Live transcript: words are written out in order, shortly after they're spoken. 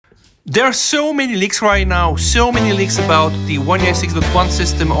There are so many leaks right now, so many leaks about the One UI 6.1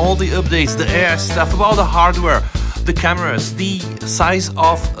 system, all the updates, the AI stuff, about the hardware, the cameras, the size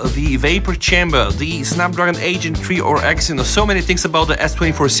of the vapor chamber, the Snapdragon 8 Gen 3 or Exynos, so many things about the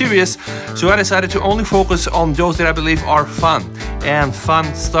S24 series. So I decided to only focus on those that I believe are fun. And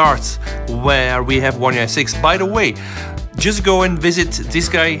fun starts where we have One UI 6. By the way, just go and visit this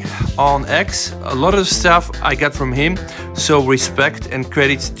guy on X. A lot of the stuff I got from him, so respect and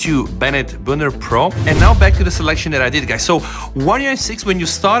credits to Bennett Bunner Pro. And now back to the selection that I did, guys. So One UI 6, when you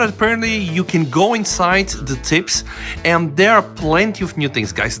start, apparently you can go inside the tips, and there are plenty of new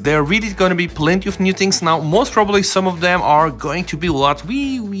things, guys. There are really going to be plenty of new things. Now, most probably some of them are going to be what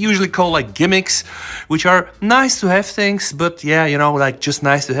we usually call like gimmicks, which are nice to have things, but yeah, you know, like just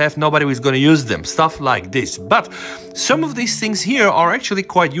nice to have. Nobody is going to use them, stuff like this. But some of these things here are actually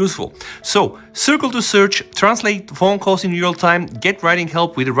quite useful. So circle to search, translate phone calls in real time, get writing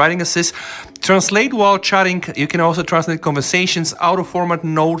help with writing assist, translate while chatting. You can also translate conversations, out of format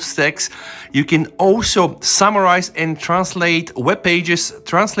notes, text. You can also summarize and translate web pages,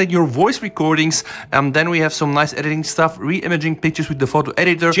 translate your voice recordings, and then we have some nice editing stuff, re-imaging pictures with the photo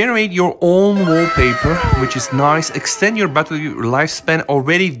editor, generate your own wallpaper, which is nice, extend your battery lifespan.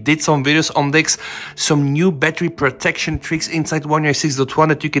 Already did some videos on this, some new battery protection tricks inside One UI 6.1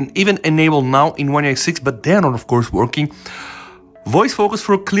 that you can even enable now in One UI 6, but they're not of course working. Voice focus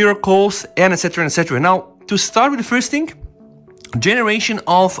for clearer calls, and etc, etc. Now, to start with the first thing, generation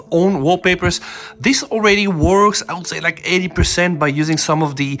of own wallpapers. This already works, I would say like 80% by using some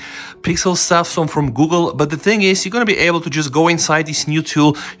of the pixel stuff, some from Google. But the thing is, you're going to be able to just go inside this new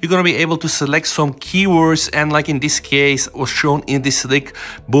tool. You're going to be able to select some keywords, and like in this case was shown in this link,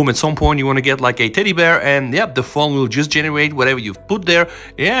 boom, at some point you want to get like a teddy bear, and yep, the phone will just generate whatever you've put there,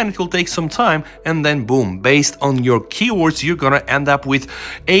 and it will take some time, and then boom, based on your keywords, you're going to end up with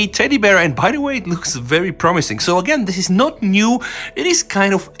a teddy bear. And by the way, it looks very promising. So again, this is not new. It is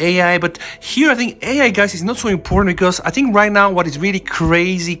kind of AI, but here I think AI, guys, is not so important, because I think right now what is really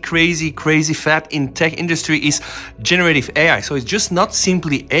crazy fat in tech industry is generative AI. So it's just not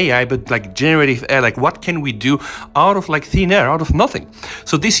simply AI, but like generative AI, like what can we do out of like thin air, out of nothing.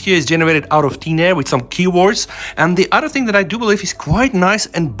 So this here is generated out of thin air with some keywords. And the other thing that I do believe is quite nice,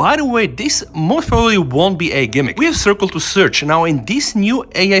 and by the way, this most probably won't be a gimmick. We have circle to search. Now in this new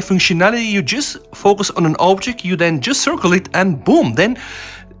AI functionality, you just focus on an object, you then just circle it, and boom, then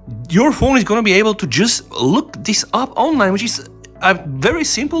your phone is going to be able to just look this up online, which is very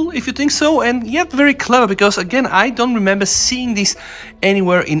simple if you think so, and yet very clever, because again, I don't remember seeing this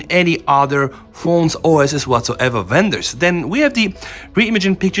anywhere in any other phones, OSs whatsoever, vendors. Then we have the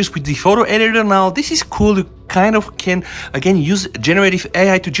re-imaging pictures with the photo editor. Now this is cool. You kind of can again use generative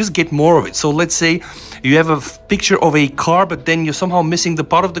AI to just get more of it. So let's say you have a picture of a car, but then you're somehow missing the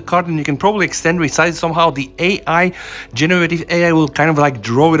part of the car, and you can probably extend, resize somehow. The AI, generative AI, will kind of like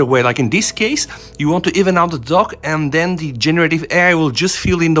draw it away. Like in this case, you want to even out the dog, and then the generative AI will just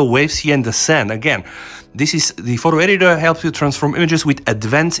fill in the waves here and the sand. Again, this is the photo editor, helps you transform images with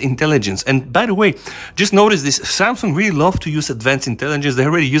advanced intelligence. And by the way, just notice this, Samsung really love to use advanced intelligence. They're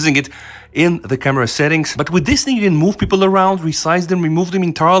already using it in the camera settings. But with this thing, you can move people around, resize them, remove them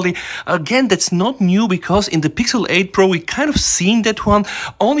entirely. Again, that's not new, because in the Pixel 8 Pro, we kind of seen that one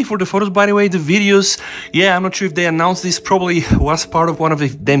only for the photos. By the way, the videos, yeah, I'm not sure if they announced this, probably was part of one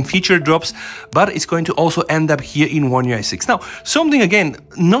of them feature drops, but it's going to also end up here in One UI 6. Now, something again,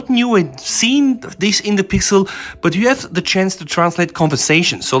 not new, I've seen this in the Pixel, but you have the chance to translate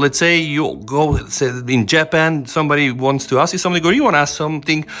conversations. So let's say you go, say in Japan, somebody wants to ask you something, or you want to ask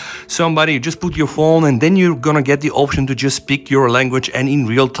something, somebody, you just put your phone, and then you're gonna get the option to just speak your language and in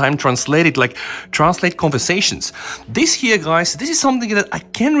real time translate it, like translate conversations. This here, guys, this is something that I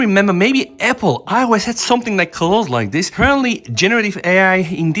can remember, maybe Apple iOS had something like close like this. Currently, generative AI,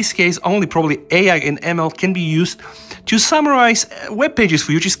 in this case only probably AI and ML, can be used to summarize web pages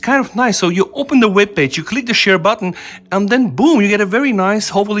for you, which is kind of nice. So you open the web page, you click the share button, and then boom, you get a very nice,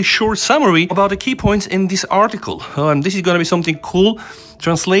 hopefully short summary about the key points in this article. This is going to be something cool.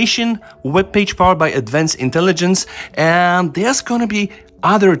 Translation, web page powered by advanced intelligence, and there's going to be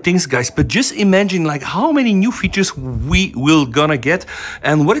other things, guys, but just imagine like how many new features we will gonna get.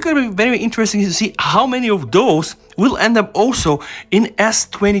 And what is gonna be very interesting is to see how many of those will end up also in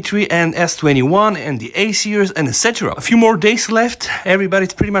S23 and S21 and the A series and etc. A few more days left,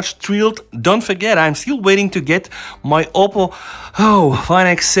 everybody's pretty much thrilled. Don't forget, I'm still waiting to get my Oppo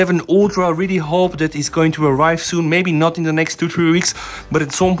Find X7 Ultra. I really hope that it's going to arrive soon, maybe not in the next 2-3 weeks, but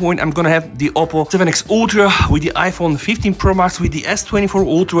at some point I'm gonna have the Oppo 7X Ultra with the iPhone 15 Pro Max with the S24 S24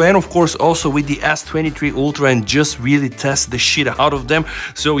 Ultra and of course also with the S23 Ultra, and just really test the shit out of them.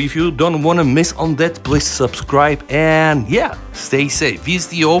 So if you don't want to miss on that, please subscribe, and yeah, stay safe.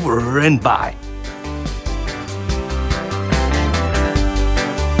 Visit over and bye.